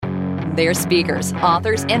They're speakers,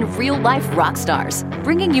 authors, and real-life rock stars,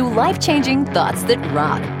 bringing you life-changing thoughts that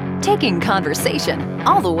rock. Taking conversation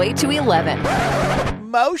all the way to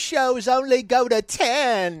 11. Most shows only go to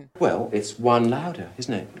 10. Well, it's one louder,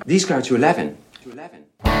 isn't it? These go to 11.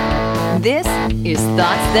 This is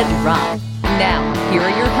Thoughts That Rock. Now, here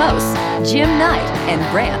are your hosts, Jim Knight and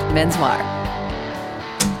Brant Menswar.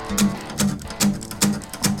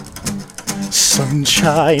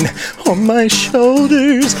 Sunshine on my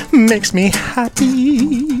shoulders makes me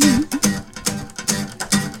happy.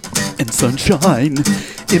 And sunshine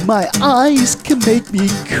in my eyes can make me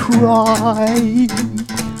cry.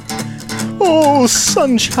 Oh,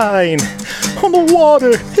 sunshine on the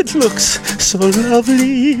water, it looks so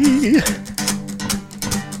lovely.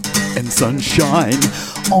 And sunshine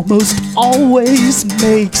almost always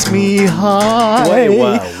makes me high. Wait,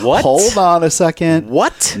 what? Hold on a second.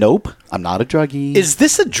 What? Nope, I'm not a druggie. Is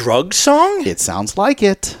this a drug song? It sounds like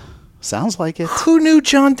it. Sounds like it. Who knew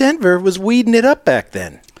John Denver was weeding it up back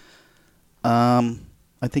then?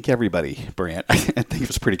 I think everybody, Brant. I think it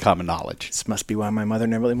was pretty common knowledge. This must be why my mother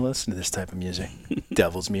never let me listen to this type of music.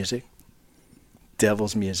 Devil's music.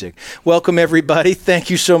 Devil's music. Welcome, everybody.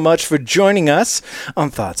 Thank you so much for joining us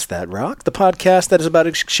on Thoughts That Rock, the podcast that is about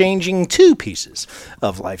exchanging two pieces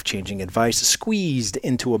of life-changing advice squeezed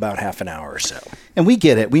into about half an hour or so. And we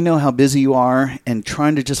get it. We know how busy you are, and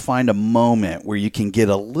trying to just find a moment where you can get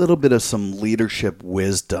a little bit of some leadership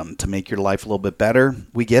wisdom to make your life a little bit better.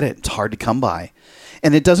 We get it. It's hard to come by.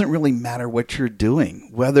 And it doesn't really matter what you're doing,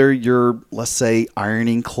 whether you're, let's say,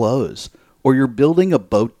 ironing clothes, or you're building a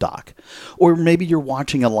boat dock, or maybe you're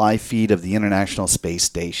watching a live feed of the International Space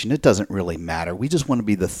Station. It doesn't really matter. We just want to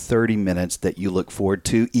be the 30 minutes that you look forward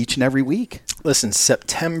to each and every week. Listen,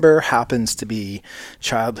 September happens to be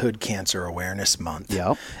Childhood Cancer Awareness Month.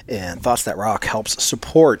 Yep. And Thoughts That Rock helps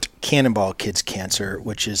support Cannonball Kids Cancer,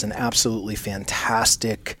 which is an absolutely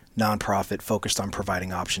fantastic nonprofit focused on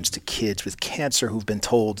providing options to kids with cancer who've been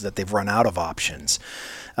told that they've run out of options.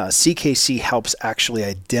 CKC helps actually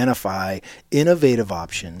identify innovative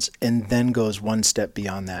options and then goes one step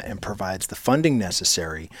beyond that and provides the funding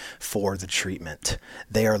necessary for the treatment.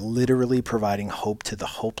 They are literally providing hope to the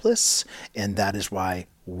hopeless, and that is why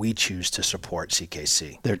we choose to support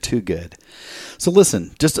CKC. They're too good. So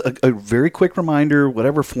listen, just a very quick reminder,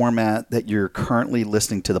 whatever format that you're currently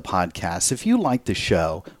listening to the podcast, if you like the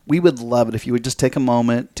show, we would love it if you would just take a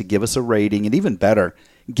moment to give us a rating, and even better,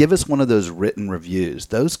 give us one of those written reviews.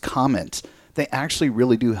 Those comments, they actually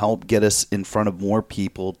really do help get us in front of more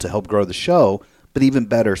people to help grow the show, but even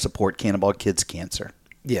better, support Cannonball Kids Cancer.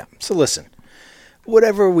 Yeah, so listen,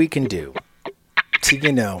 whatever we can do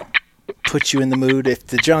to, put you in the mood. If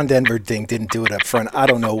the John Denver thing didn't do it up front, I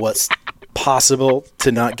don't know what's possible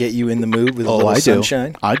to not get you in the mood with a little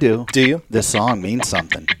sunshine. I do. Do you? This song means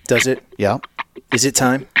something. Does it? Yeah. Is it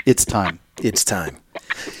time? It's time. It's time.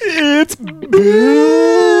 It's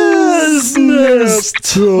business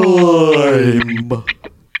time.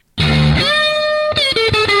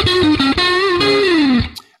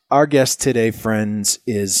 Our guest today, friends,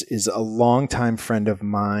 is a longtime friend of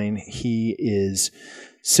mine. He is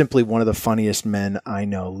simply one of the funniest men I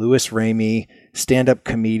know. Louis Ramey, stand-up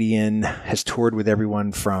comedian, has toured with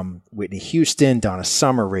everyone from Whitney Houston, Donna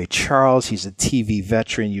Summer, Ray Charles. He's a TV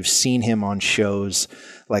veteran. You've seen him on shows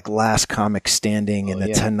like Last Comic Standing and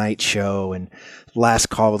The Tonight Show and Last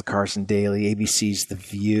Call with Carson Daly, ABC's The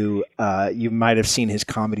View. You might have seen his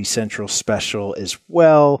Comedy Central special as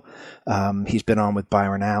well. He's been on with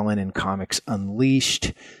Byron Allen in Comics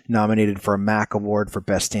Unleashed, nominated for a MAC Award for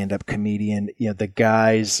Best Stand-Up Comedian. The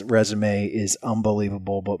guy's resume is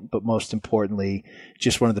unbelievable, but most importantly,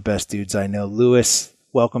 just one of the best dudes I know. Louis,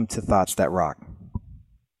 welcome to Thoughts That Rock.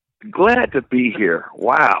 Glad to be here.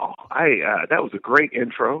 Wow. That was a great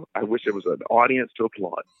intro. I wish there was an audience to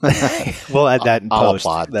applaud. We'll add that in I'll post.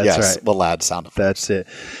 applaud. That's yes, right. We'll add sound effects. That's it.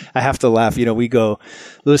 I have to laugh. Louis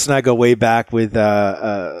and I go way back with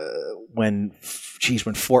when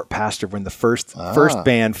Fort Pastor, when the first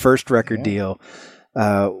band, first record deal.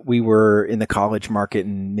 We were in the college market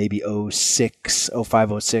in maybe 05,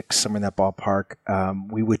 06, somewhere in that ballpark.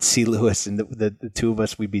 We would see Louis, and the two of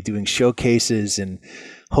us, we'd be doing showcases and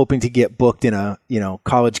hoping to get booked in a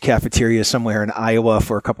college cafeteria somewhere in Iowa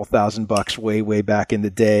for a couple $1,000 way back in the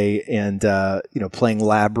day, and playing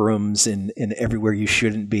lab rooms and everywhere you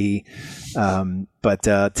shouldn't be. But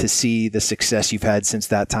to see the success you've had since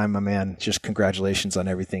that time, my man, just congratulations on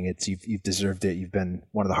everything. You've deserved it. You've been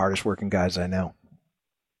one of the hardest working guys I know.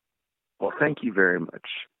 Well, thank you very much.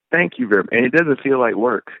 Thank you very much. And it doesn't feel like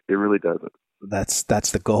work. It really doesn't. That's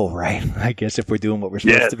the goal, right? I guess if we're doing what we're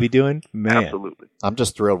supposed to be doing, man. Absolutely. I'm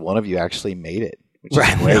just thrilled one of you actually made it. which is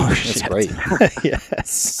great. No, That's shit. great. Yes.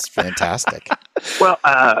 It's fantastic. Well,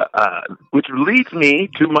 which leads me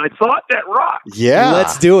to my thought that rocks. Yeah.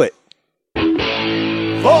 Let's do it.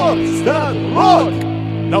 Thoughts that rock.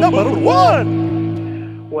 Number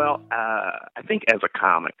one. Well, I think as a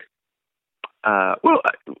comic, I'll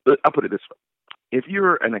put it this way: if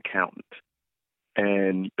you're an accountant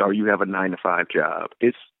or you have a 9-to-5 job,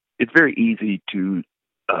 it's very easy to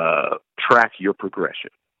track your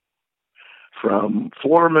progression from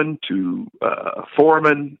foreman to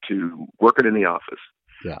working in the office.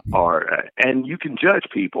 Yeah. And you can judge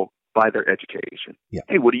people by their education. Yeah.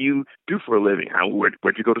 Hey, what do you do for a living?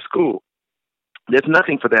 Where'd you go to school? There's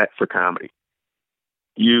nothing for that for comedy.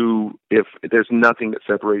 If there's nothing that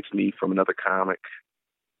separates me from another comic,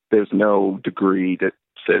 there's no degree that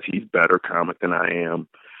says he's better comic than I am.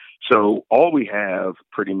 So all we have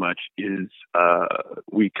pretty much is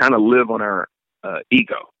we kind of live on our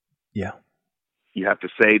ego. Yeah. You have to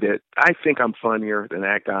say that I think I'm funnier than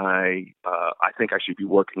that guy. I think I should be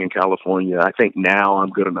working in California. I think now I'm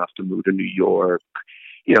good enough to move to New York.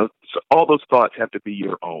 So all those thoughts have to be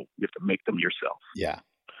your own. You have to make them yourself. Yeah.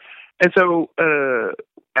 And so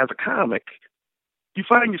as a comic, you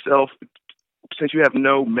find yourself, since you have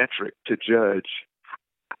no metric to judge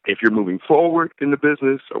if you're moving forward in the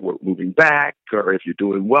business or moving back or if you're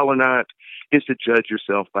doing well or not, is to judge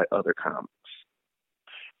yourself by other comics.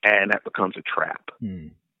 And that becomes a trap.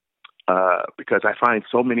 Because I find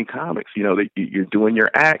so many comics, that you're doing your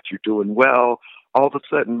act, you're doing well. All of a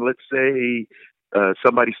sudden, let's say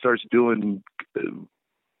somebody starts doing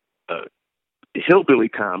hillbilly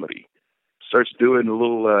comedy, starts doing a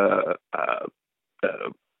little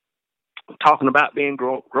talking about being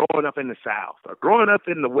growing up in the South or growing up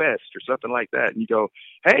in the West or something like that. And you go,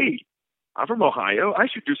 hey, I'm from Ohio. I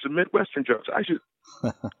should do some Midwestern jokes. I should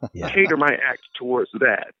cater my act towards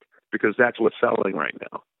that because that's what's selling right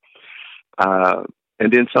now.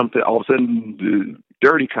 And then all of a sudden, the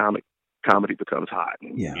dirty comedy becomes hot.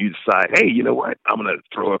 And you decide, hey, you know what? I'm going to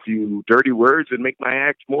throw a few dirty words and make my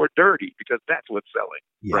act more dirty because that's what's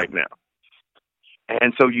selling right now.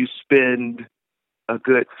 And so you spend a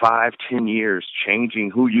good 5-10 years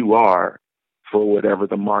changing who you are for whatever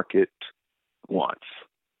the market wants.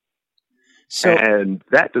 And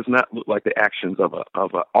that does not look like the actions of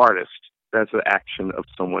an artist. That's the action of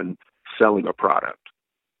someone selling a product.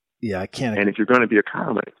 Yeah, I can't. And if you're going to be a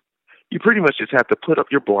comic, you pretty much just have to put up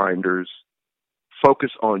your blinders,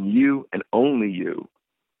 focus on you and only you,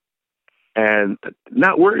 and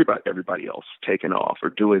not worry about everybody else taking off or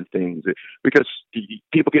doing things because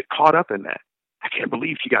people get caught up in that. I can't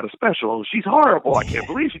believe she got a special. Oh, she's horrible. I can't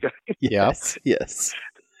believe she got. Yes. Yes.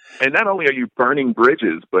 And not only are you burning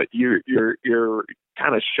bridges, but you're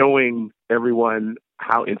kind of showing everyone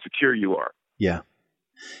how insecure you are. Yeah.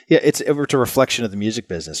 Yeah, it's a reflection of the music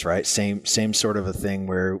business, right? Same sort of a thing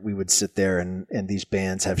where we would sit there and these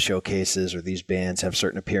bands have showcases or these bands have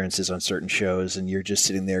certain appearances on certain shows, and you're just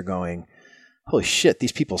sitting there going, holy shit,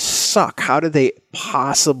 these people suck. How did they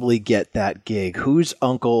possibly get that gig? Whose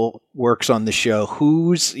uncle works on the show?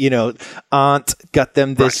 Whose, aunt got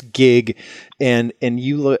them this gig? And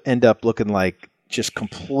you end up looking like just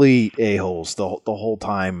complete a-holes the whole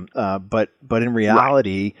time. But in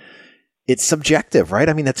reality, it's subjective, right?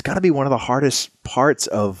 I mean, that's got to be one of the hardest parts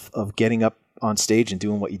of getting up on stage and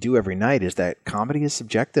doing what you do every night is that comedy is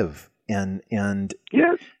subjective. And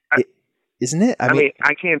yes, isn't it? I mean,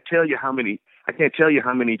 I can't tell you how many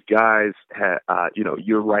guys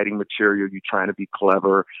you're writing material, you're trying to be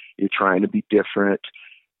clever, you're trying to be different,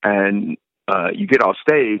 and you get off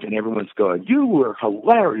stage and everyone's going, you were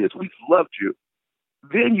hilarious, we loved you.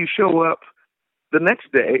 Then you show up the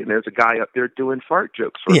next day and there's a guy up there doing fart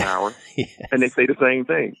jokes for an hour, and they say the same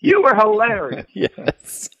thing. You were hilarious.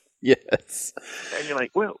 Yes. And you're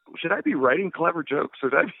like, well, should I be writing clever jokes?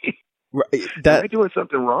 Should I be... Am I doing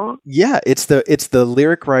something wrong? Yeah, it's the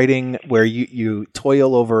lyric writing where you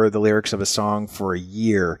toil over the lyrics of a song for a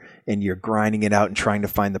year and you're grinding it out and trying to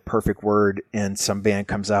find the perfect word, and some band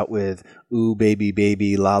comes out with ooh baby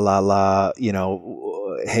baby la la la,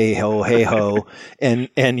 hey ho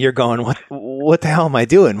and you're going, what the hell am I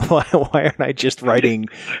doing? Why aren't I just writing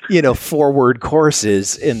 4-word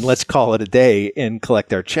choruses and let's call it a day and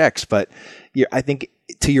collect our checks? But I think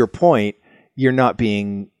to your point, you're not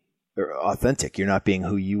being authentic. You're not being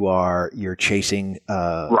who you are. You're chasing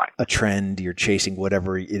a trend. You're chasing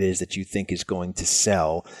whatever it is that you think is going to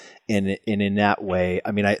sell. And in that way,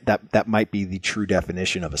 I mean, that might be the true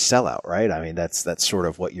definition of a sellout, right? I mean, that's sort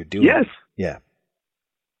of what you're doing. Yes.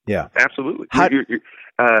 Yeah. Absolutely.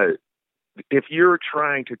 If you're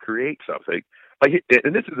trying to create something,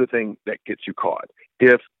 and this is the thing that gets you caught.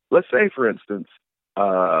 If, let's say, for instance,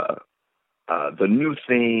 the new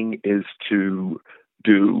thing is to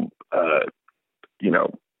do,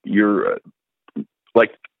 you're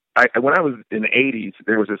like, when I was in the 80s,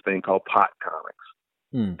 there was this thing called pot comics.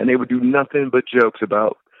 And they would do nothing but jokes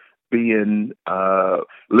about being,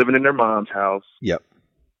 living in their mom's house. Yep.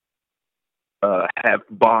 Have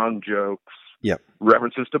bong jokes. Yep.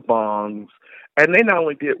 References to bongs. And they not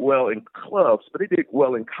only did well in clubs, but they did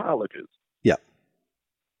well in colleges. Yep.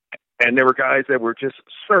 And there were guys that were just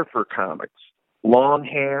surfer comics. Long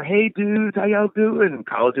hair. Hey, dudes, how y'all doing? And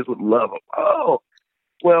colleges would love them. Oh,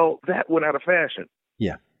 well, that went out of fashion.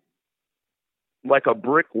 Yeah. Like a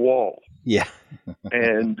brick wall. Yeah.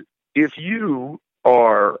 And if you're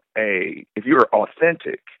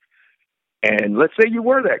authentic, and let's say you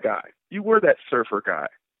were that guy, you were that surfer guy.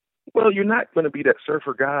 Well, you're not going to be that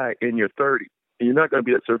surfer guy in your 30s. And you're not going to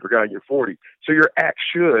be that surfer guy in your 40s. So your act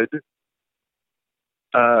should,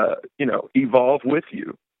 evolve with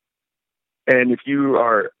you. And if you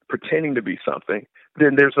are pretending to be something,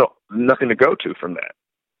 then there's nothing to go to from that.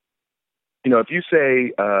 If you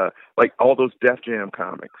say, like all those Def Jam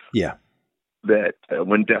comics. Yeah. That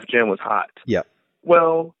when Def Jam was hot. Yeah.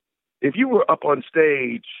 Well, if you were up on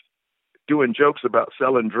stage doing jokes about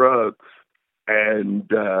selling drugs and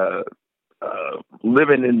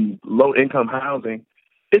living in low-income housing,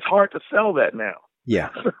 it's hard to sell that now. Yeah.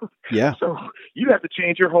 Yeah. So you have to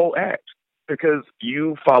change your whole act because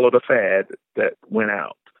you followed a fad that went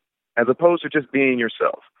out, as opposed to just being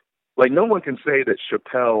yourself. Like, no one can say that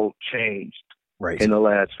Chappelle changed in the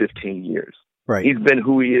last 15 years. Right. He's been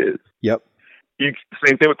who he is. Yep.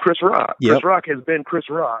 Same thing with Chris Rock. Yep. Chris Rock has been Chris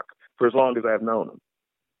Rock for as long as I've known him.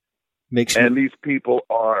 And these people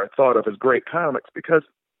are thought of as great comics because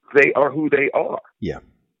they are who they are. Yeah.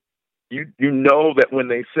 You know that when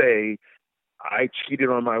they say, I cheated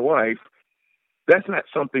on my wife, that's not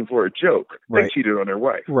something for a joke. Right. They cheated on their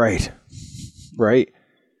wife. Right. Right.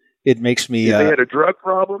 It makes me... If they had a drug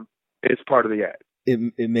problem, it's part of the act.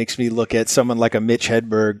 It makes me look at someone like a Mitch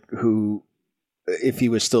Hedberg who, if he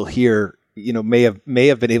was still here, may have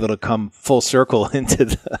been able to come full circle into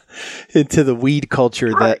the weed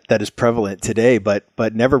culture that is prevalent today,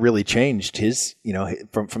 but never really changed his,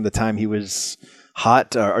 from the time he was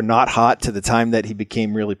hot or not hot to the time that he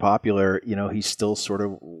became really popular. He still sort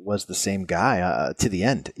of was the same guy to the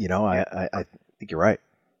end. I think you're right.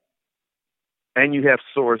 And you have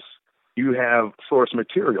source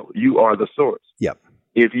material. You are the source. Yep.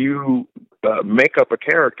 If you make up a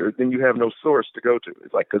character, then you have no source to go to.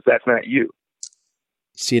 It's like, because that's not you.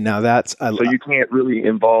 See, now so you can't really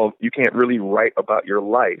you can't really write about your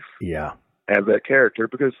life. Yeah. As that character,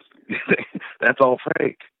 because that's all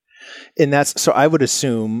fake. And so I would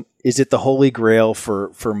assume, is it the holy grail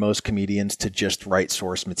for most comedians to just write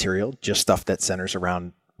source material, just stuff that centers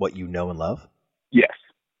around what you know and love? Yes.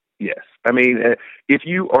 Yes. I mean, if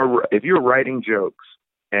you're writing jokes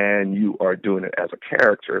and you are doing it as a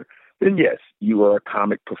character, then yes, you are a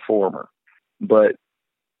comic performer. But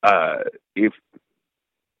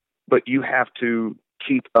you have to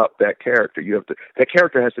keep up that character. That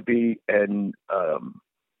character has to be an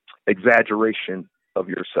exaggeration of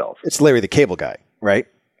yourself. It's Larry the Cable Guy, right?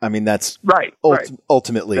 I mean, that's right.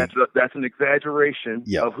 Ultimately, that's an exaggeration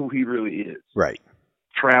of who he really is. Right.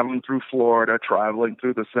 Traveling through Florida, traveling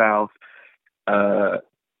through the South.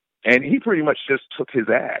 And he pretty much just took his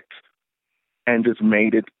act and just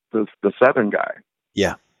made it the Southern guy.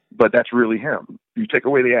 Yeah. But that's really him. You take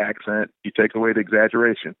away the accent, you take away the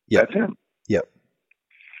exaggeration. Yep. That's him. Yep.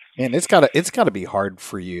 And it's gotta be hard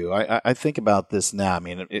for you. I think about this now. I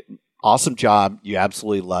mean, awesome job. You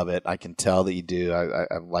absolutely love it. I can tell that you do.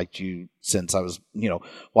 I've liked you since I was,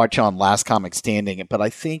 watching on Last Comic Standing. But I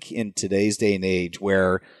think in today's day and age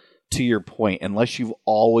where, to your point, unless you've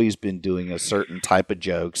always been doing a certain type of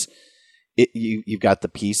jokes, you've got the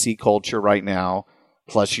PC culture right now.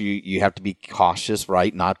 Plus, you have to be cautious,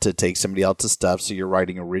 right, not to take somebody else's stuff. So you're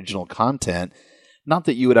writing original content. Not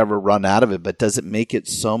that you would ever run out of it, but does it make it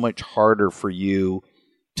so much harder for you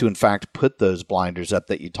to, in fact, put those blinders up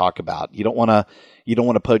that you talk about? You don't want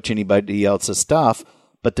to poach anybody else's stuff,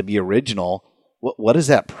 but to be original. What is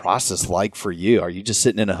that process like for you? Are you just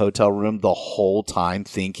sitting in a hotel room the whole time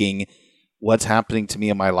thinking, what's happening to me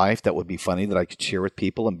in my life that would be funny that I could share with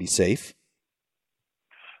people and be safe?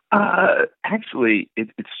 Actually,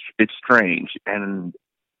 it's strange. And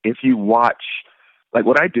if you watch, like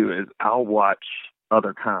what I do is I'll watch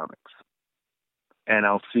other comics and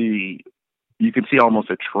you can see almost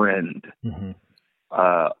a trend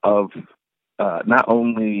of not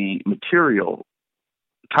only material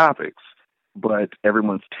topics, but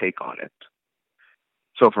everyone's take on it.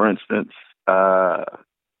 So, for instance,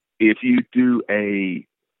 if you do a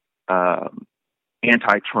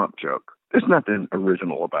anti-Trump joke, there's nothing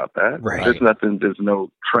original about that. Right. There's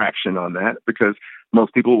no traction on that because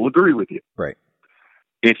most people will agree with you. Right.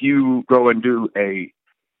 If you go and do a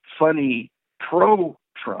funny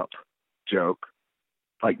pro-Trump joke,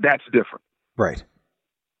 like that's different. Right.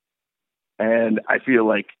 And I feel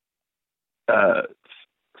like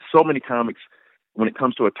so many comics, when it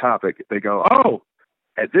comes to a topic, they go, "Oh,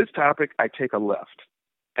 at this topic, I take a left."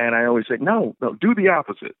 And I always say, no, do the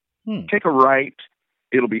opposite. Take a right.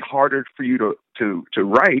 It'll be harder for you to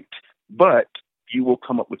write, but you will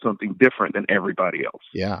come up with something different than everybody else.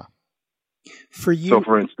 Yeah. For you, So,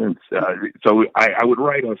 for instance, I would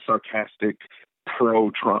write a sarcastic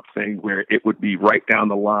pro-Trump thing where it would be right down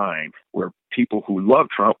the line where people who love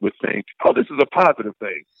Trump would think, "Oh, this is a positive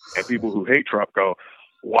thing," and people who hate Trump go,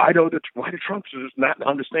 "Why do Trumpsters not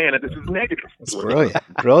understand that this is negative?" That's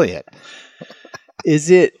brilliant.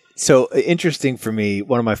 Is it so interesting for me?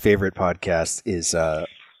 One of my favorite podcasts is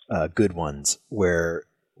Good Ones, where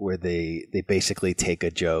they basically take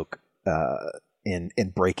a joke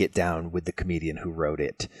and break it down with the comedian who wrote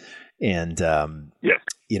it, and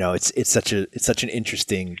it's such an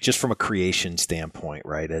interesting, just from a creation standpoint,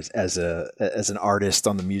 right? As an artist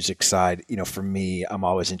on the music side, for me, I'm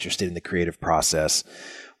always interested in the creative process.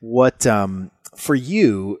 What for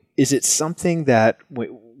you, is it something that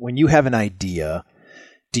when you have an idea,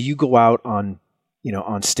 do you go out on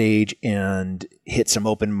stage and hit some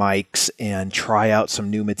open mics and try out some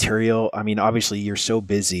new material? I mean, obviously you're so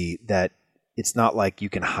busy that it's not like you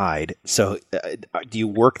can hide. So do you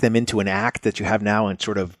work them into an act that you have now and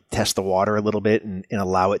sort of test the water a little bit and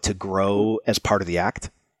allow it to grow as part of the act?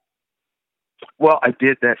 Well, I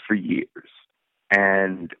did that for years.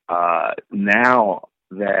 And now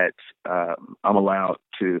that I'm allowed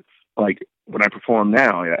to, like when I perform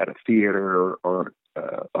now at a theater or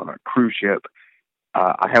on a cruise ship,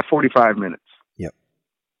 I have 45 minutes. Yep.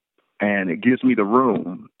 And it gives me the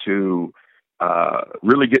room to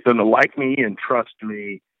really get them to like me and trust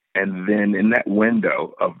me. And then in that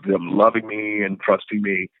window of them loving me and trusting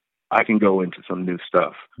me, I can go into some new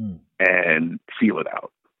stuff and feel it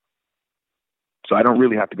out. So I don't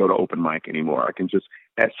really have to go to open mic anymore. I can just,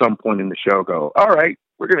 at some point in the show, go, all right,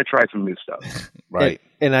 we're going to try some new stuff. Right.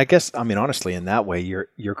 And I guess, I mean, honestly, in that way,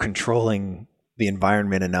 you're controlling the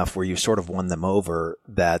environment enough where you've sort of won them over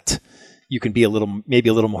that you can be maybe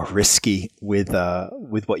a little more risky with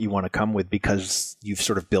what you want to come with, because you've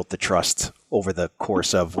sort of built the trust over the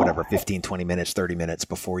course of whatever, 15, 20 minutes, 30 minutes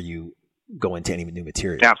before you go into any new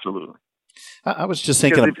material. Absolutely. I was just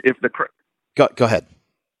thinking, go ahead.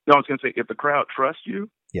 No, I was going to say, if the crowd trusts you,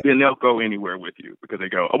 Yep. then they'll go anywhere with you because they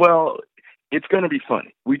go, well, it's going to be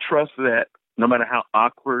funny. We trust that no matter how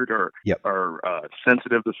awkward or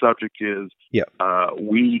sensitive the subject is,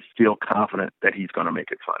 we feel confident that he's going to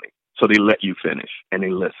make it funny. So they let you finish and they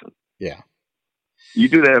listen. Yeah. You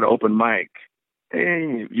do that at open mic,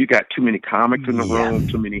 hey, you got too many comics in the room,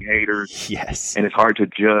 too many haters. Yes. And it's hard to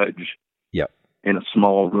judge in a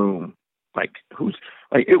small room.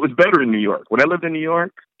 It was better in New York. When I lived in New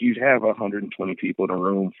York, you'd have 120 people in a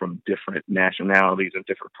room from different nationalities and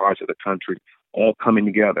different parts of the country all coming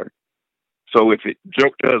together. So if a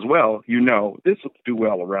joke does well, this will do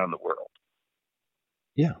well around the world.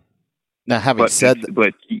 Yeah. Now, having said that,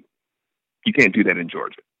 but you can't do that in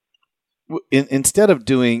Georgia. Instead of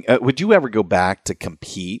doing, would you ever go back to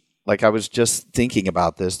compete? Like, I was just thinking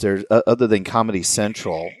about this. There's other than Comedy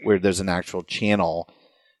Central, where there's an actual channel,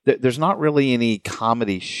 there's not really any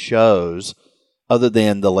comedy shows other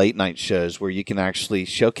than the late night shows where you can actually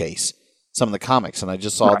showcase some of the comics. And I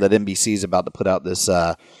just saw that NBC is about to put out this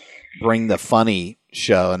Bring the Funny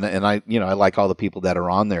show, and I like all the people that are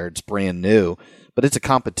on there. It's brand new, but it's a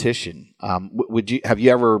competition. Have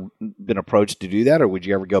you ever been approached to do that, or would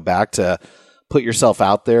you ever go back to put yourself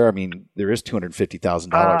out there? I mean, there is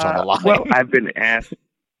 $250,000 on the line. Well, I've been asked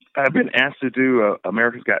to do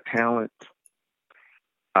America's Got Talent.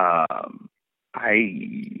 I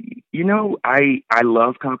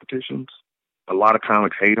love competitions. A lot of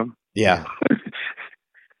comics hate them. Yeah.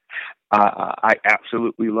 I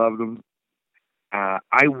absolutely love them.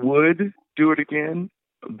 I would do it again,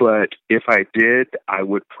 but if I did, I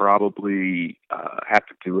would probably have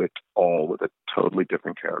to do it all with a totally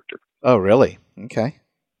different character. Oh, really? Okay.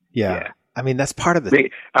 Yeah. I mean, that's part of the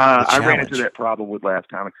I ran into that problem with Last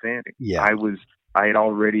Comic Standing. Yeah. I had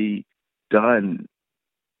already done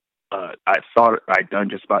I thought I'd done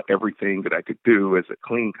just about everything that I could do as a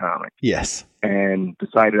clean comic. Yes. And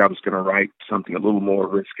decided I was going to write something a little more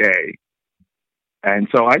risque. And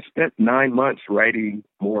so I spent 9 months writing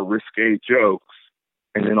more risque jokes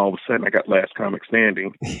And then all of a sudden, I got Last Comic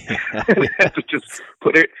Standing. And I had to just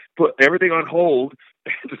put everything on hold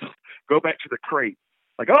and just go back to the crate.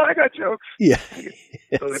 Like, oh, I got jokes. Yeah.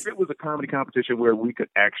 So if it was a comedy competition where we could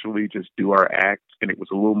actually just do our act and it was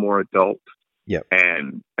a little more adult, Yep.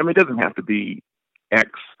 and I mean, it doesn't have to be X,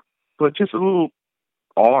 but just a little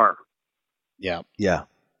R. Yeah. Yeah.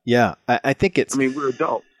 Yeah. I think it's. I mean, we're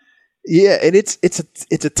adults. Yeah, and it's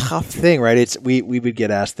a tough thing, right? It's we would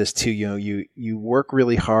get asked this too. You know, you work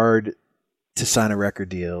really hard to sign a record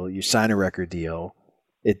deal. You sign a record deal.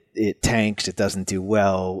 It tanks. It doesn't do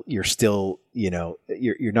well. You're still, you know,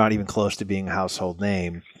 you're not even close to being a household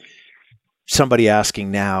name. Somebody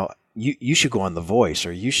asking now, you should go on The Voice,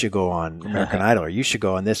 or you should go on American Idol, or you should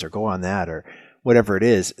go on this, or go on that, or whatever it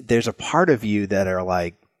is. There's a part of you that are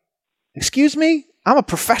like, excuse me, I'm a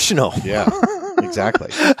professional. Yeah, exactly.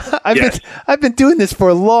 I've been doing this for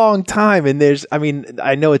a long time, and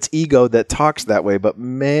I know it's ego that talks that way, but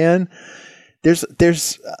man,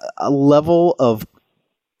 there's a level of,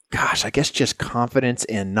 gosh, I guess just confidence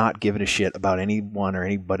and not giving a shit about anyone or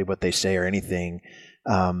anybody, what they say or anything,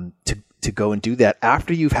 to go and do that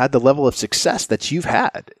after you've had the level of success that you've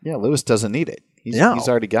had. Yeah, Lewis doesn't need it. He's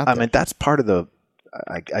already got that. I mean, that's part of the,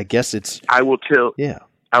 I guess it's. I will tell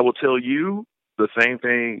you the same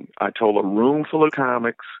thing I told a room full of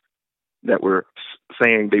comics that were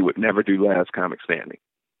saying they would never do Last Comic Standing.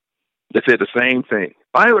 They said the same thing.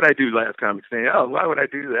 Why would I do Last Comic Standing? Oh, why would I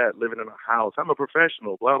do that living in a house? I'm a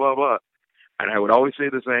professional, blah, blah, blah. And I would always say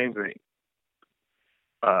the same thing.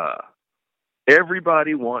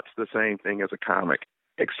 Everybody wants the same thing as a comic,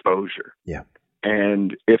 exposure. Yeah.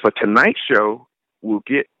 And if a Tonight Show will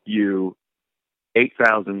get you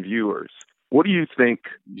 8,000 viewers, what do you think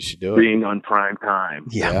you should do being on prime time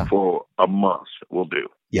for a month will do?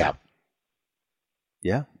 Yeah.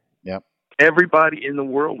 Yeah. Yep. Everybody in the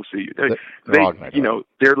world will see you.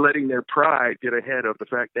 They're letting their pride get ahead of the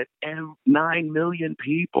fact that 9 million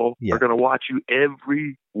people are going to watch you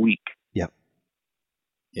every week. Yep.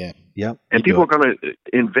 Yeah. Yep. And people are going to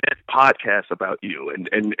invent podcasts about you,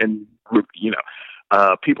 and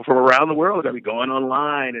people from around the world are going to be going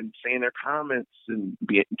online and saying their comments and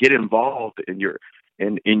get involved in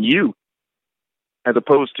you, as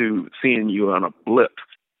opposed to seeing you on a blip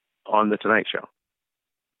on the Tonight Show.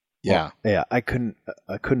 Yeah. Well, yeah. I couldn't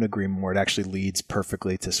agree more. It actually leads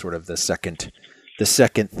perfectly to sort of the second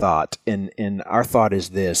thought. And our thought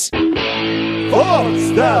is this.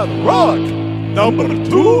 Fox That Rock, number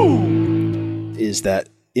 2. Is that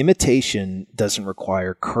imitation doesn't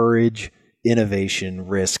require courage, innovation,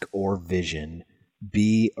 risk, or vision.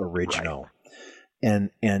 Be original.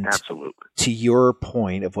 Right. And absolutely. To your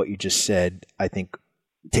point of what you just said, I think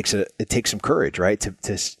it takes some courage, right?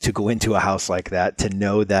 To go into a house like that, to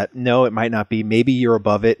know that, no, it might not be, maybe you're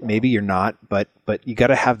above it, maybe you're not, but you got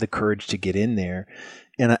to have the courage to get in there.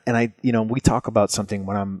 And I, we talk about something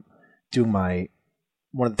when I'm doing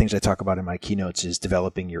one of the things I talk about in my keynotes is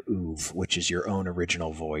developing your oeuvre, which is your own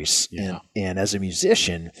original voice. Yeah. And as a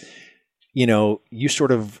musician, you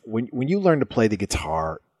sort of, when you learn to play the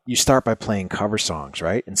guitar, you start by playing cover songs,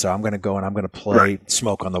 right? And so I'm going to go and I'm going to play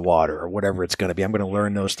Smoke on the Water or whatever it's going to be. I'm going to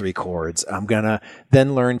learn those 3 chords. I'm going to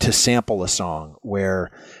then learn to sample a song where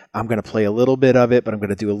I'm going to play a little bit of it, but I'm going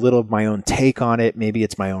to do a little of my own take on it. Maybe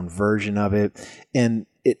it's my own version of it. And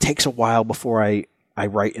it takes a while before I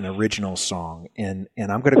write an original song. And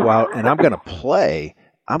I'm going to go out and I'm going to play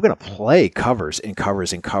covers and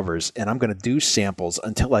covers and covers. And I'm going to do samples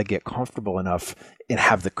until I get comfortable enough and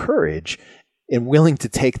have the courage and willing to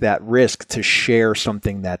take that risk to share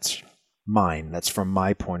something that's mine, that's from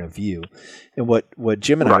my point of view. And what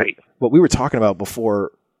Jim and I, what we were talking about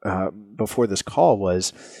before this call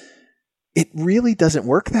was, it really doesn't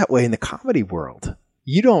work that way in the comedy world.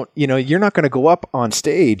 You don't, you're not going to go up on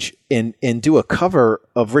stage and do a cover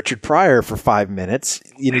of Richard Pryor for 5 minutes.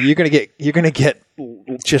 You're going to get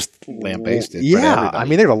just lambasted. Yeah. I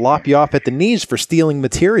mean, they're going to lop you off at the knees for stealing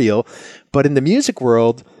material. But in the music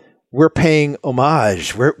world, we're paying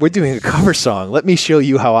homage. We're doing a cover song. Let me show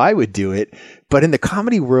you how I would do it. But in the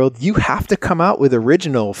comedy world, you have to come out with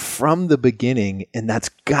original from the beginning, and that's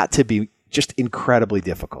got to be just incredibly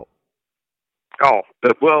difficult. Oh,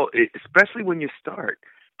 well, especially when you start.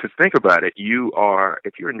 Because think about it.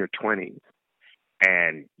 If you're in your 20s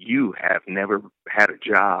and you have never had a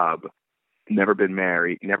job, never been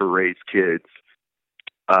married, never raised kids,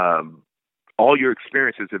 all your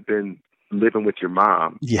experiences have been living with your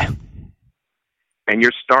mom. Yeah. And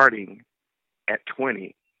you're starting at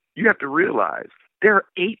 20. You have to realize there are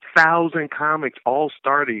 8,000 comics all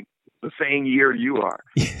starting the same year you are,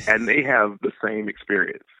 and they have the same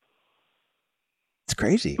experience. It's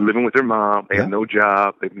crazy. living with their mom. They Yeah. have no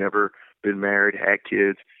job. They've never been married, had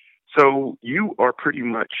kids. So you are pretty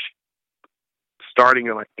much starting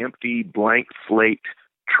on an empty, blank slate,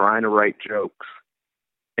 trying to write jokes.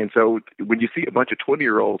 And so when you see a bunch of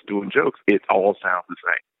 20-year-olds doing jokes, it all sounds the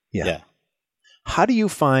same. Yeah. How do you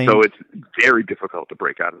find? So it's very difficult to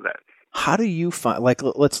break out of that. How do you find? Like,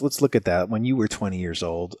 let's look at that. When you were 20 years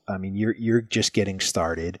old, I mean, you're just getting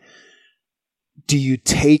started. Do you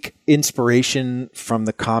take inspiration from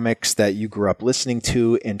the comics that you grew up listening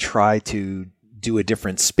to and try to do a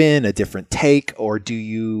different spin, a different take, or do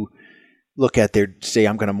you look at say,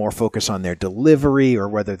 I'm going to more focus on their delivery, or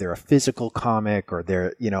whether they're a physical comic, or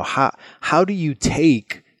they're, how do you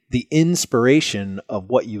take the inspiration of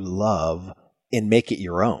what you love and make it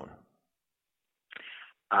your own?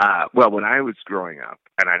 Well, when I was growing up,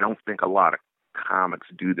 and I don't think a lot of comics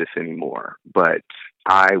do this anymore, but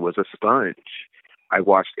I was a sponge. I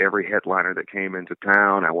watched every headliner that came into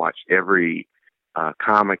town. I watched every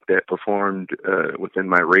comic that performed within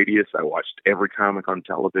my radius. I watched every comic on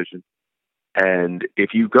television. And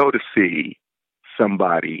if you go to see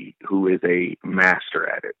somebody who is a master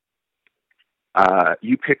at it,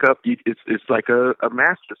 you pick up, it's like a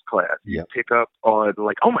master's class. You pick up on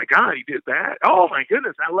like, oh my God, he did that. Oh my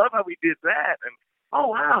goodness, I love how he did that. And oh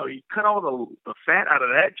wow, he cut all the fat out of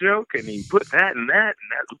that joke and he put that and that,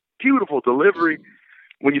 and that's beautiful delivery.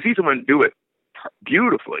 When you see someone do it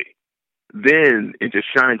beautifully, then it just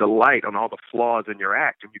shines a light on all the flaws in your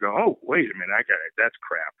act. And you go, oh, wait a minute, that's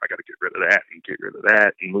crap. I got to get rid of that and get rid of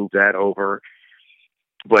that and move that over.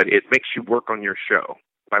 But it makes you work on your show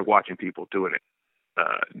by watching people doing it,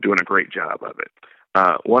 doing a great job of it.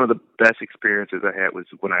 One of the best experiences I had was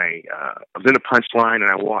when I was in a Punchline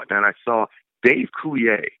and I walked down, I saw Dave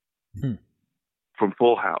Coulier from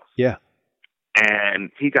Full House. Yeah.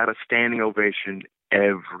 And he got a standing ovation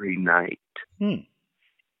every night.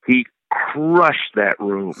 He crushed that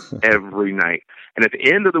room every night. And at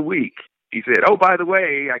the end of the week, he said, oh, by the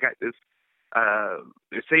way, I got this,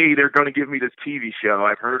 they say they're going to give me this TV show.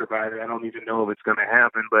 I've heard about it. I don't even know if it's going to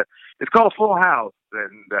happen, but it's called Full House,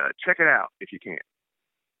 and check it out if you can.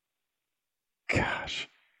 Gosh.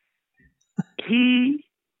 He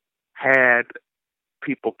had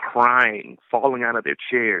people crying, falling out of their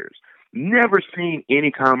chairs. Never seen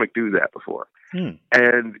any comic do that before.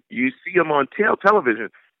 And you see him on television.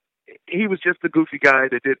 He was just the goofy guy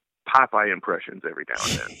that did Popeye impressions every now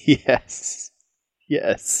and then.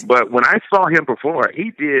 Yes. But when I saw him perform,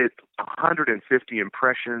 he did 150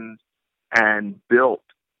 impressions and built.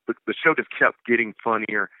 The show just kept getting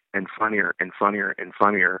funnier and funnier and funnier and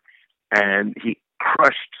funnier. And he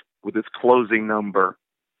crushed with his closing number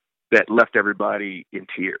that left everybody in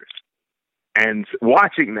tears. And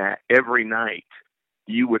watching that every night,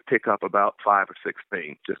 you would pick up about 5 or 6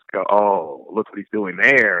 things. Just go, oh, look what he's doing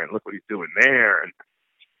there, and look what he's doing there.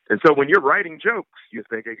 And so when you're writing jokes, you're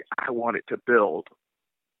thinking, I want it to build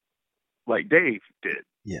like Dave did.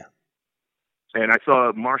 Yeah. And I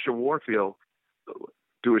saw Marsha Warfield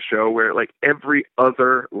do a show where like every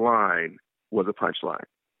other line was a punchline.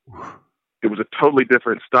 It was a totally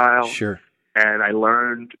different style. Sure. And I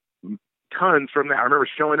learned tons from that. I remember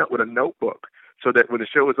showing up with a notebook so that when the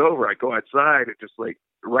show was over, I'd go outside and just like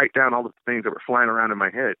write down all the things that were flying around in my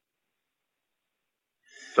head.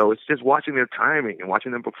 So it's just watching their timing and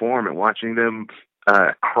watching them perform and watching them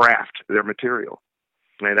craft their material.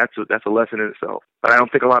 And that's a lesson in itself. But I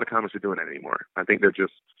don't think a lot of comics are doing that anymore. I think they're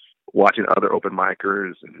just watching other open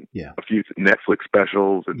micers and a few Netflix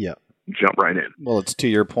specials and jump right in. Well, it's to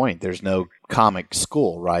your point. There's no comic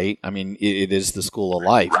school, right? I mean, it is the school of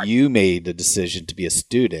life. Right. You made the decision to be a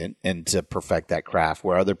student and to perfect that craft,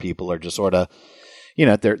 where other people are just sort of,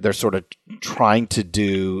 they're sort of trying to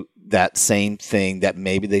do that same thing that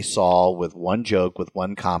maybe they saw with one joke, with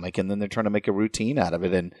one comic, and then they're trying to make a routine out of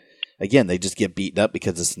it. And again, they just get beaten up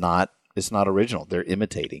because it's not original. They're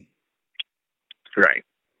imitating. Right.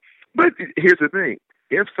 But here's the thing.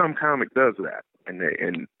 If some comic does that and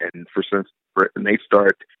they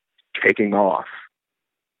start taking off,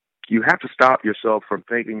 you have to stop yourself from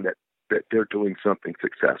thinking that they're doing something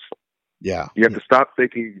successful. Yeah. You have to stop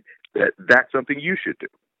thinking that that's something you should do.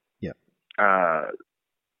 Yeah.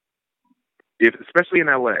 Especially in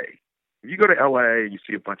LA, if you go to LA, you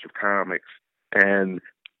see a bunch of comics and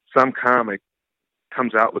some comic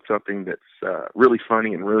comes out with something that's really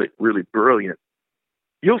funny and really, really brilliant.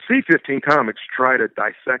 You'll see 15 comics try to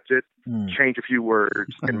dissect it, change a few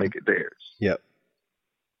words, and make it theirs. Yep.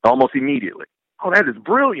 Almost immediately. Oh, that is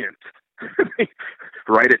brilliant.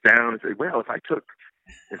 Write it down and say, well, if I took,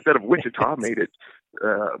 instead of Wichita, made it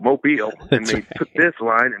Mobile, and they took this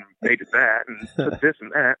line and made it that, and took this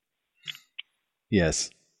and that.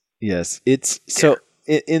 Yes. It's so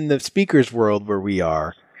in the speakers world where we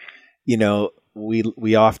are,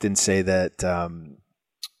 we often say that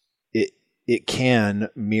it can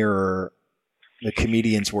mirror the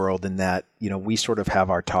comedian's world in that, we sort of have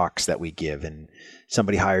our talks that we give, and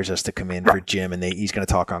somebody hires us to come in for Jim and he's going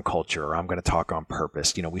to talk on culture, or I'm going to talk on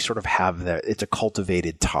purpose. We sort of have that. It's a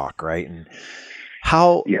cultivated talk, right? And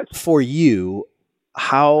for you,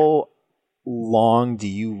 how long do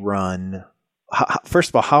you run? First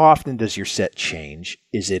of all, how often does your set change?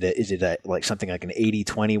 Is it like something like an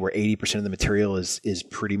 80-20 where 80% of the material is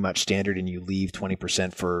pretty much standard and you leave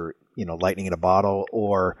 20% for, lightning in a bottle?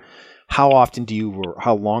 Or how long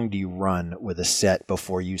do you run with a set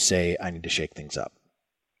before you say, I need to shake things up?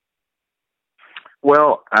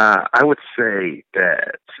 Well, I would say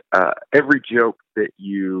that every joke that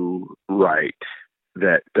you write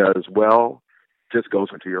that does well just goes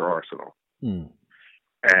into your arsenal.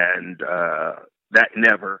 And that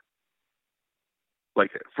never,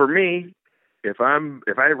 like, for me, if I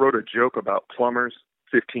wrote a joke about plumbers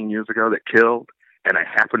 15 years ago that killed, and I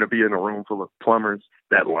happen to be in a room full of plumbers,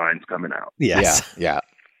 that line's coming out. Yes. Yeah.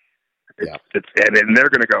 And then they're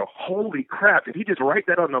going to go, holy crap, did he just write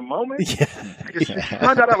that on the moment? Yeah. I just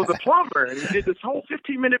found out I was a plumber, and he did this whole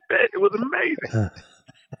 15-minute bit. It was amazing.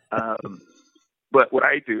 But what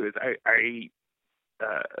I do is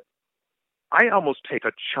I almost take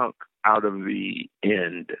a chunk out of the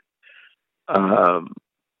end.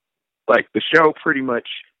 Like the show, pretty much,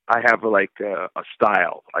 I have a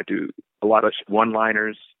style. I do a lot of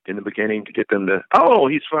one-liners in the beginning to get them to, oh,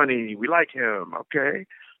 he's funny, we like him, okay.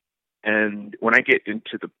 And when I get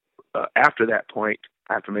into after that point,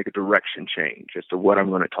 I have to make a direction change as to what I'm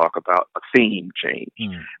going to talk about, a theme change.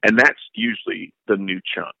 And that's usually the new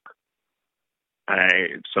chunk.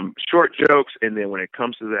 Some short jokes, and then when it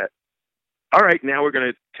comes to that, all right, now we're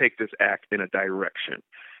going to take this act in a direction.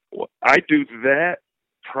 Well, I do that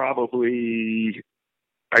probably,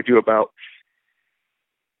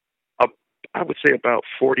 I would say about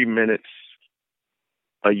 40 minutes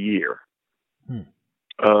a year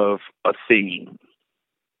of a theme.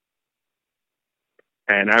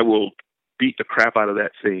 And I will beat the crap out of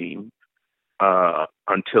that theme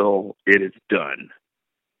until it is done.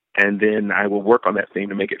 And then I will work on that theme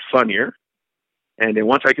to make it funnier. And then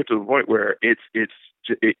once I get to the point where it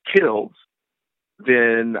kills,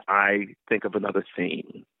 then I think of another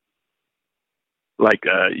theme.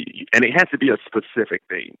 And it has to be a specific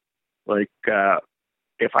theme. Like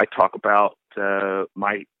if I talk about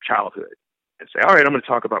my childhood and say, all right, I'm going to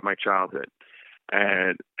talk about my childhood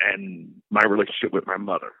and my relationship with my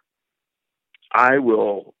mother, I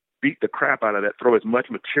will beat the crap out of that, throw as much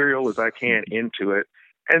material as I can into it,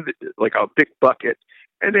 and like a big bucket.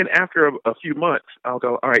 And then after a few months, I'll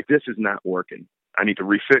go, all right, this is not working. I need to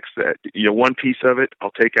refix that. One piece of it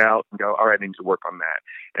I'll take out and go, all right, I need to work on that.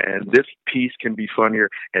 And this piece can be funnier,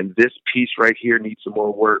 and this piece right here needs some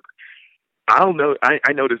more work. I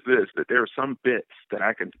noticed this, that there are some bits that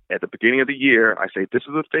I can, at the beginning of the year, I say, this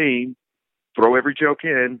is a theme, throw every joke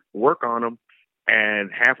in, work on them,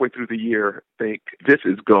 and halfway through the year, think, this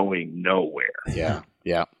is going nowhere. Yeah.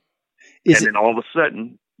 And then all of a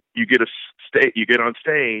sudden, you get on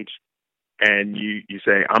stage, and you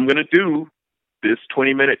say, I'm going to do this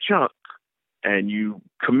 20-minute chunk, and you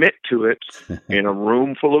commit to it in a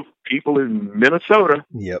room full of people in Minnesota.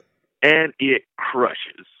 Yep. And it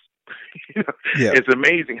crushes. It's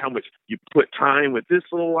amazing how much you put time with this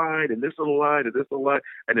little line and this little line and this little line,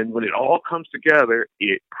 and then when it all comes together,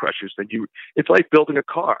 it crushes. And it's like building a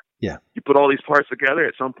car. Yeah. You put all these parts together.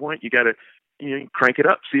 At some point, you got to crank it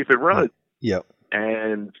up, see if it runs. Yep.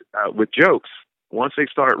 And with jokes, once they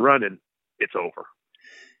start running, it's over.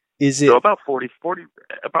 So about 40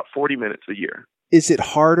 minutes a year. Is it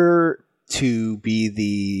harder to be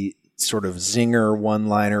the sort of zinger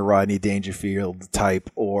one-liner Rodney Dangerfield type,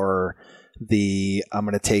 or I'm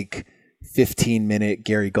going to take 15-minute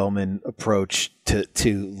Gary Gulman approach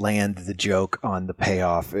to land the joke on the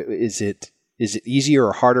payoff? Is it easier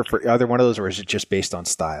or harder for either one of those, or is it just based on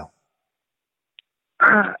style?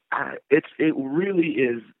 It really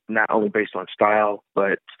is not only based on style,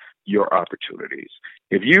 but your opportunities.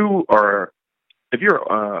 If you're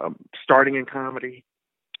starting in comedy,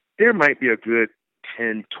 there might be a good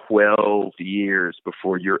 10, 12 years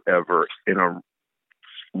before you're ever in a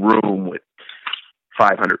room with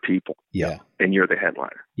 500 people. Yeah. And you're the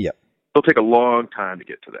headliner. Yep. It'll take a long time to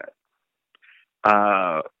get to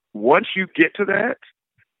that. Once you get to that,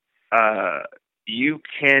 you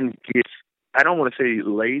can get, I don't want to say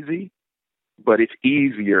lazy, but it's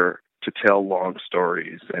easier to tell long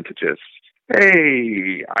stories and to just,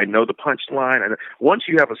 hey, I know the punchline. Once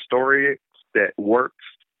you have a story that works,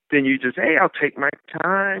 then you just, hey, I'll take my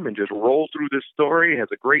time and just roll through this story. It has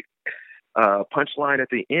a great punchline at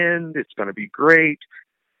the end. It's going to be great.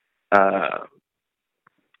 That's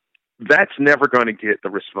never going to get the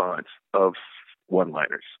response of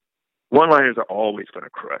one-liners. One-liners are always going to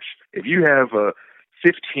crush. If you have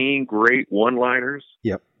 15 great one-liners,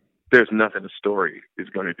 yep, there's nothing a story is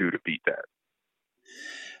going to do to beat that.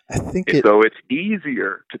 I think so it's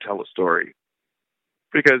easier to tell a story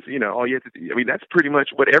because, all you have to do, that's pretty much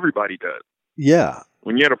what everybody does. Yeah.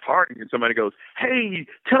 When you're at a party and somebody goes, hey,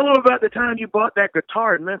 tell them about the time you bought that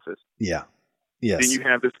guitar in Memphis. Yeah. Yes. Then you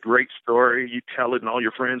have this great story, you tell it and all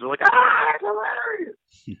your friends are like, it's hilarious.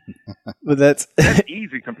 But that's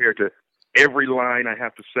easy compared to every line I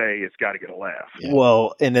have to say, it's got to get a laugh. Yeah.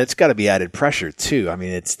 Well, and it's got to be added pressure too. I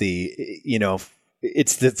mean, it's the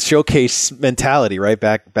showcase mentality, right?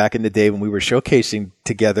 Back in the day when we were showcasing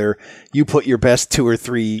together, you put your best 2 or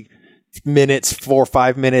 3 minutes, 4 or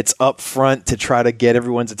 5 minutes up front to try to get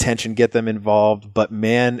everyone's attention, get them involved. But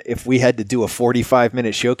man, if we had to do a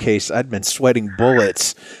 45-minute showcase, I'd been sweating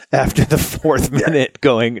bullets after the 4th minute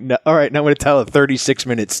going, all right, now I'm going to tell a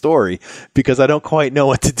 36-minute story because I don't quite know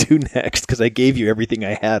what to do next because I gave you everything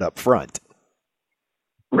I had up front.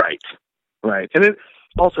 Right. And then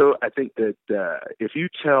also, I think that if you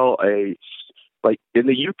tell like in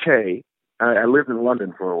the UK, I lived in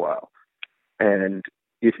London for a while, and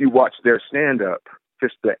if you watch their stand-up,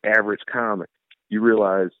 just the average comic, you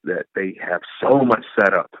realize that they have so much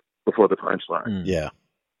setup before the punchline. Yeah.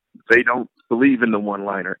 They don't believe in the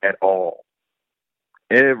one-liner at all.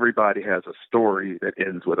 Everybody has a story that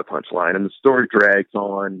ends with a punchline, and the story drags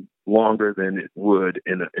on longer than it would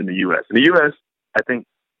in the U.S. In the U.S., I think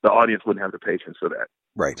the audience wouldn't have the patience for that.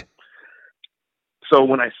 Right. So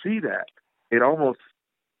when I see that, it almost,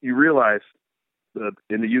 you realize that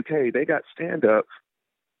in the UK, they got stand-up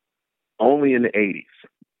only in the 80s.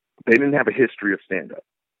 They didn't have a history of stand-up.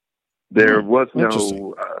 There was no,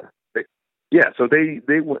 so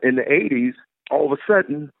they were in the 80s, all of a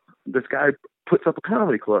sudden, this guy puts up a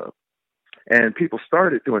comedy club and people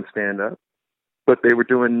started doing stand-up, but they were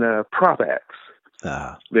doing prop acts.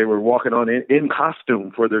 They were walking on in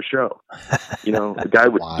costume for their show. The guy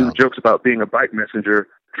would do jokes about being a bike messenger,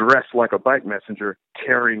 dressed like a bike messenger,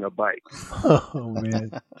 carrying a bike. Oh,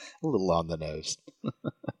 man. A little on the nose.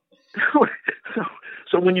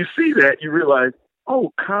 So when you see that, you realize,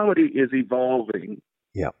 comedy is evolving.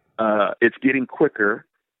 Yeah. It's getting quicker.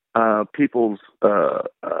 People's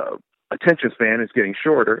attention span is getting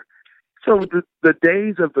shorter. So the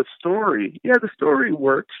days of the story, the story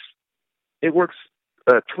works. It works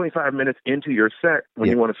 25 minutes into your set when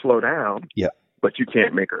you want to slow down. Yeah. But you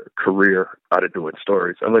can't make a career out of doing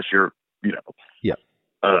stories unless you're,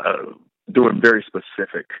 doing very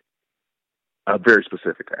specific act.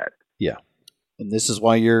 Yeah. And this is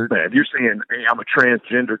why if you're saying, hey, I'm a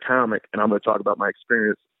transgender comic and I'm going to talk about my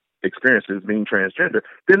experiences being transgender,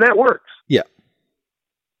 then that works. Yeah.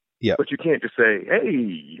 Yeah. But you can't just say,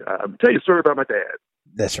 hey, I'm tell you a story about my dad.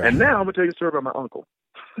 That's right. And now I'm going to tell you a story about my uncle.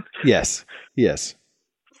 Yes.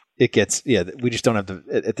 It gets, we just don't have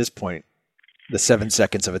at this point, the 7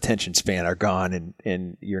 seconds of attention span are gone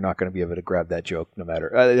and you're not going to be able to grab that joke no matter.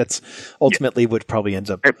 That's ultimately what probably ends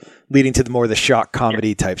up leading to the shock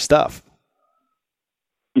comedy type stuff.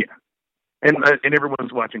 Yeah. And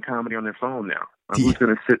everyone's watching comedy on their phone now. Who's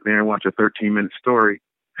going to sit there and watch a 13-minute story?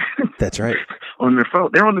 That's right. On their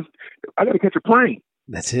phone. They're on this, I got to catch a plane.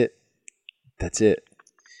 That's it.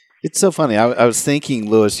 It's so funny. I was thinking,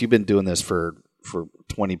 Louis, you've been doing this for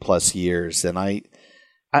 20 plus years, and I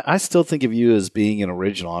still think of you as being an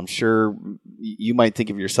original. I'm sure you might think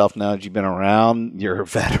of yourself now that you've been around. You're a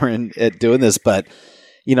veteran at doing this, but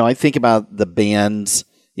I think about the bands.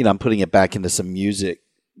 I'm putting it back into some music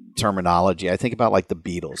terminology. I think about like the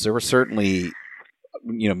Beatles. There were certainly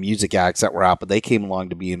music acts that were out, but they came along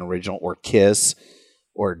to be an original, or Kiss,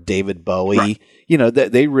 or David Bowie.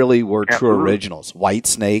 Right. They really were true originals.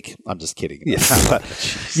 Whitesnake. I'm just kidding. But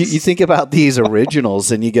you think about these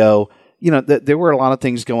originals and you go, there were a lot of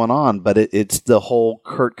things going on, but it's the whole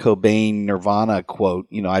Kurt Cobain Nirvana quote,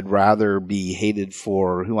 I'd rather be hated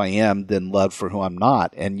for who I am than loved for who I'm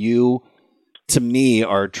not. And you, to me,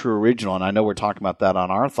 are a true original. And I know we're talking about that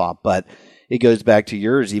on our thought, but it goes back to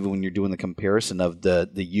yours, even when you're doing the comparison of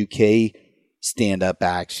the UK stand-up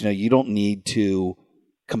acts. You don't need to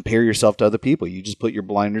compare yourself to other people. You just put your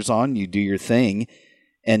blinders on, you do your thing,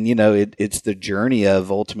 and it's the journey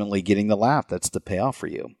of ultimately getting the laugh that's the payoff for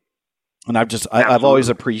you. And I've always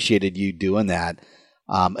appreciated you doing that.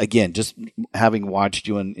 Again, just having watched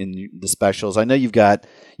you in the specials, I know you got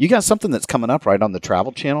something that's coming up right on the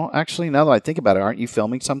Travel Channel. Actually, now that I think about it, aren't you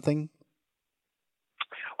filming something?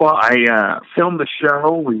 Well, I filmed the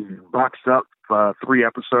show. We boxed up 3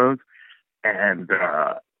 episodes, and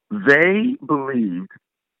they believed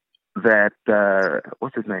that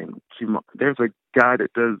what's his name? There's a guy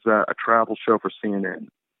that does a travel show for CNN.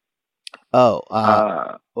 Oh,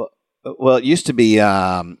 well, it used to be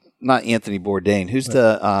not Anthony Bourdain. Who's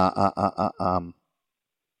the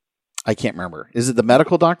I can't remember. Is it the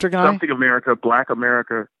medical doctor guy? Something America, Black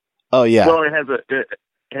America. Oh yeah. Well, it has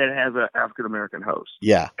a African American host.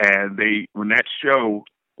 Yeah. And when that show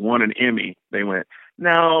won an Emmy, they went,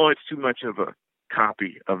 no, it's too much of a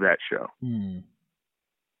copy of that show.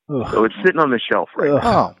 So it's sitting on the shelf right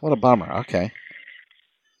now. Oh, what a bummer. Okay.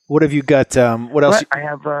 What have you got? What else? But I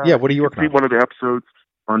have. What are you working on? One of the episodes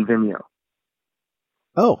on Vimeo.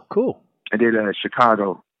 Oh, cool. I did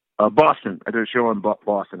Chicago, Boston. I did a show in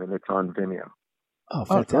Boston, and it's on Vimeo. Oh,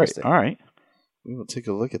 fantastic! All right, we will take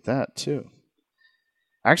a look at that too.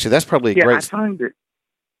 Actually, that's probably a great. I find it.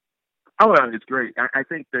 Oh, it's great. I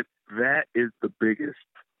think that is the biggest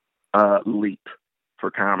leap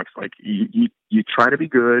for comics. Like you try to be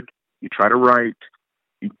good, you try to write.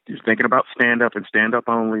 You're thinking about stand up and stand up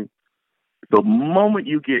only. The moment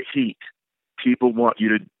you get heat, people want you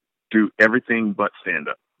to do everything but stand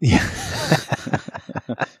up. Yeah.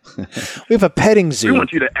 We have a petting zoo. We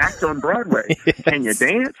want you to act on Broadway. Yes. Can you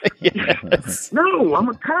dance? Yes. No, I'm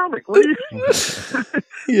a comic. What are you?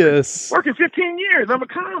 Yes. Working 15 years. I'm a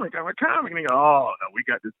comic. And they go, oh, no, we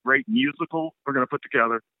got this great musical we're going to put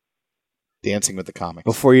together. Dancing with the Comics.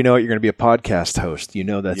 Before you know it, you're going to be a podcast host. You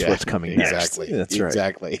know that's what's coming exactly. next. That's right.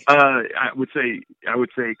 Exactly. I would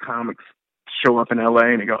say comics show up in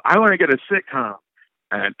LA and they go, I want to get a sitcom.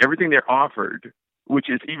 And everything they're offered, which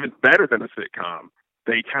is even better than a sitcom,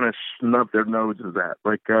 they kind of snub their noses at.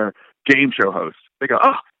 Like game show hosts. They go,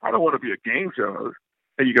 oh, I don't want to be a game show host.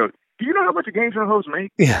 And you go, do you know how much a game show host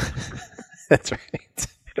makes? Yeah. That's right.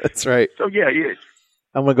 That's right. So, yeah.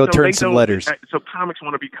 I'm going to go turn some letters. So comics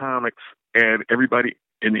want to be comics, and everybody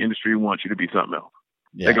in the industry wants you to be something else.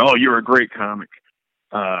 Yeah. They go, oh, you're a great comic.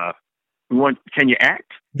 Can you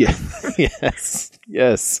act? Yeah.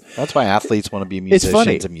 Yes. That's why athletes want to be musicians. It's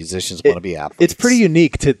funny. And musicians want to be athletes. It's pretty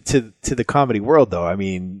unique to the comedy world, though. I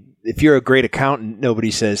mean, if you're a great accountant,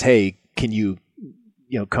 nobody says, hey, can you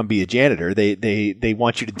come be a janitor? They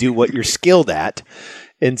want you to do what you're skilled at.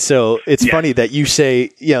 And so it's funny that you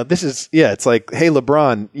say, it's like, hey,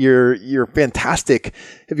 LeBron, you're fantastic.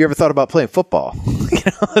 Have you ever thought about playing football?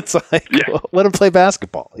 It's like, well, let him play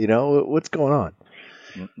basketball. What's going on?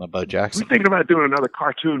 About Jackson. We're thinking about doing another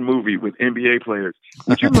cartoon movie with NBA players.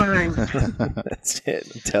 Would you mind? That's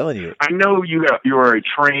it. I'm telling you. I know you are a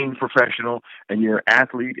trained professional and you're an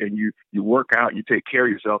athlete and you work out, you take care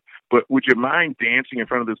of yourself, but would you mind dancing in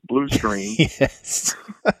front of this blue screen? Yes.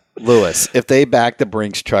 Lewis, if they back the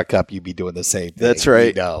Brinks truck up, you'd be doing the same thing. That's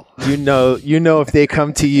right. You know if they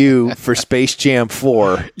come to you for Space Jam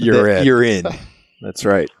 4, you're in. That's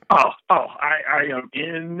right. Oh, I am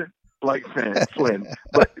in like Flynn.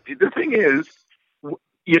 But the thing is,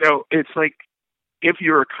 it's like if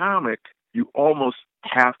you're a comic, you almost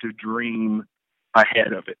have to dream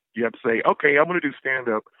ahead of it. You have to say, okay, I'm going to do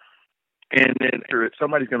stand-up, and then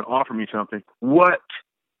somebody's going to offer me something. What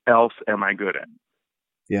else am I good at?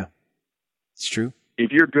 Yeah, it's true.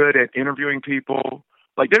 If you're good at interviewing people,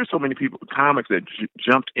 like there's so many comics that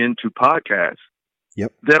jumped into podcasts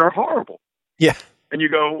that are horrible. Yeah. And you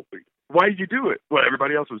go, why did you do it? Well,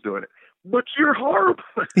 everybody else was doing it. But you're horrible.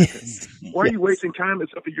 Why are you wasting time at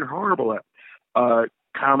something you're horrible at?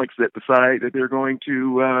 Comics that decide that they're going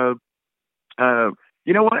to,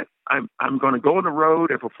 you know what? I'm going to go on the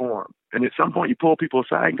road and perform. And at some point you pull people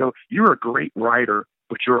aside and go, you're a great writer,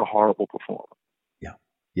 but you're a horrible performer.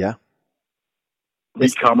 Yeah.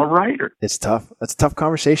 Become a writer. It's tough. That's a tough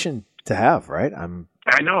conversation to have, right? I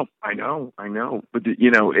know. But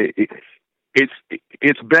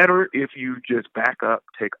it's better if you just back up,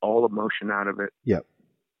 take all emotion out of it,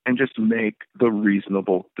 and just make the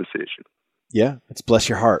reasonable decision. Yeah, it's bless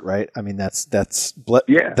your heart, right? I mean,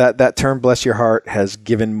 that term "bless your heart" has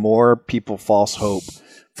given more people false hope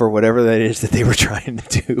for whatever that is that they were trying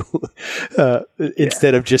to do,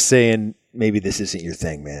 instead of just saying, maybe this isn't your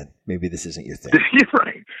thing, man. Maybe this isn't your thing. You're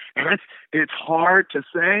right. And it's hard to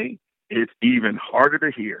say. It's even harder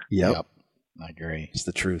to hear. Yep. I agree. It's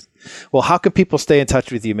the truth. Well, how can people stay in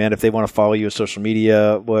touch with you, man? If they want to follow you on social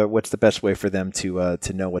media, what's the best way for them to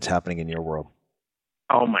know what's happening in your world?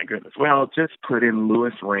 Oh, my goodness. Well, just put in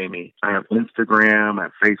Louis Ramey. I have Instagram, I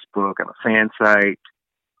have Facebook, I have a fan site.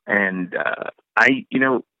 And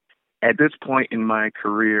at this point in my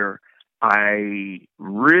career, I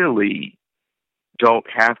really don't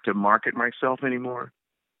have to market myself anymore.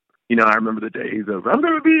 I remember the days of, I'm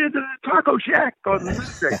going to be at the Taco Shack on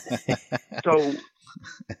Wednesday. So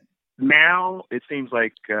now it seems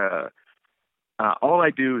like all I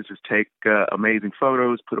do is just take amazing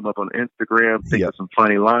photos, put them up on Instagram, think of some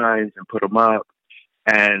funny lines and put them up.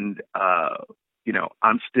 And,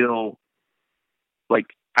 I'm still like,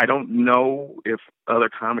 I don't know if other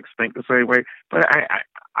comics think the same way, but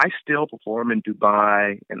I still perform in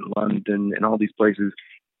Dubai and London and all these places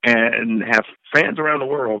and have fans around the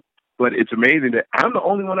world. But it's amazing that I'm the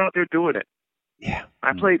only one out there doing it. Yeah.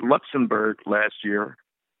 I played Luxembourg last year,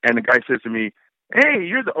 and the guy says to me, "Hey,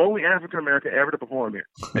 you're the only African American ever to perform here."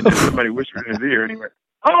 And then somebody whispered in his ear, and he went,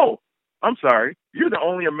 "Oh, I'm sorry, you're the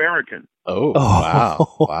only American." Oh,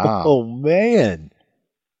 wow. Wow. Oh, man.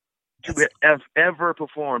 To have ever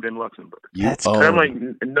performed in Luxembourg. And I'm like,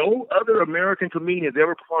 no other American comedians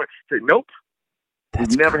ever performed. I said, nope.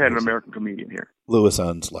 We've never had an American comedian here. Lewis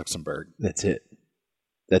owns Luxembourg. That's it.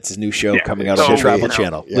 That's his new show coming out so, on the Travel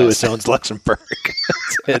Channel. Yes. Lewis owns Luxembourg.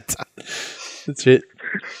 That's it. That's it.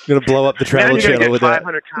 I'm going to blow up the Travel Channel with that.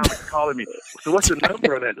 500 comics calling me. So what's the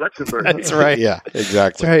number on that Luxembourg? That's right. Yeah,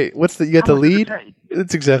 exactly. That's right. You got the lead?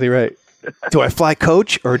 That's exactly right. Do I fly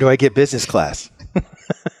coach or do I get business class?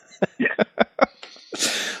 Yeah.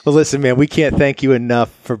 Well, listen, man, we can't thank you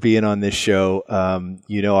enough for being on this show.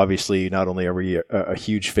 Obviously, not only are we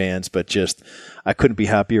huge fans, but just I couldn't be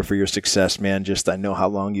happier for your success, man. Just I know how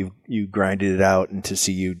long you grinded it out, and to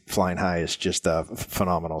see you flying high is just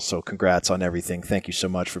phenomenal. So congrats on everything. Thank you so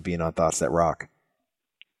much for being on Thoughts That Rock.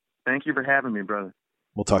 Thank you for having me, brother.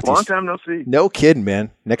 We'll talk to you. Long time no see. No kidding,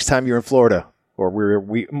 man. Next time you're in Florida. Or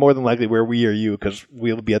we more than likely where we are you, because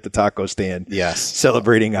we'll be at the taco stand. Yes.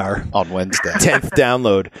 Celebrating our on Wednesday 10th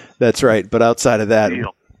download. That's right. But outside of that,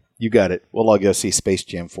 you got it. We'll all go see Space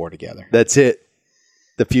Jam 4 together. That's it.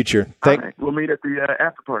 The future. All right. We'll meet at the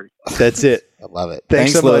after party. That's it. I love it.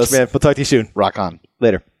 Thanks so Lewis. much, man. We'll talk to you soon. Rock on.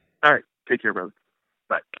 Later. All right. Take care, brother.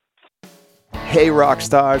 Bye. Hey, rock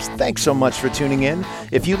stars. Thanks so much for tuning in.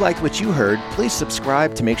 If you liked what you heard, please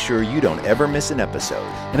subscribe to make sure you don't ever miss an episode.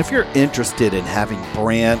 And if you're interested in having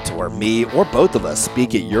Brant or me or both of us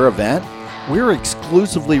speak at your event, we're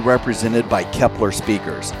exclusively represented by Kepler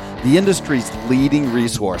Speakers, the industry's leading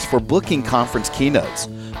resource for booking conference keynotes.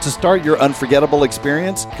 To start your unforgettable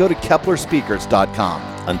experience, go to KeplerSpeakers.com.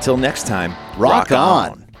 Until next time, Rock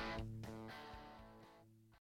on.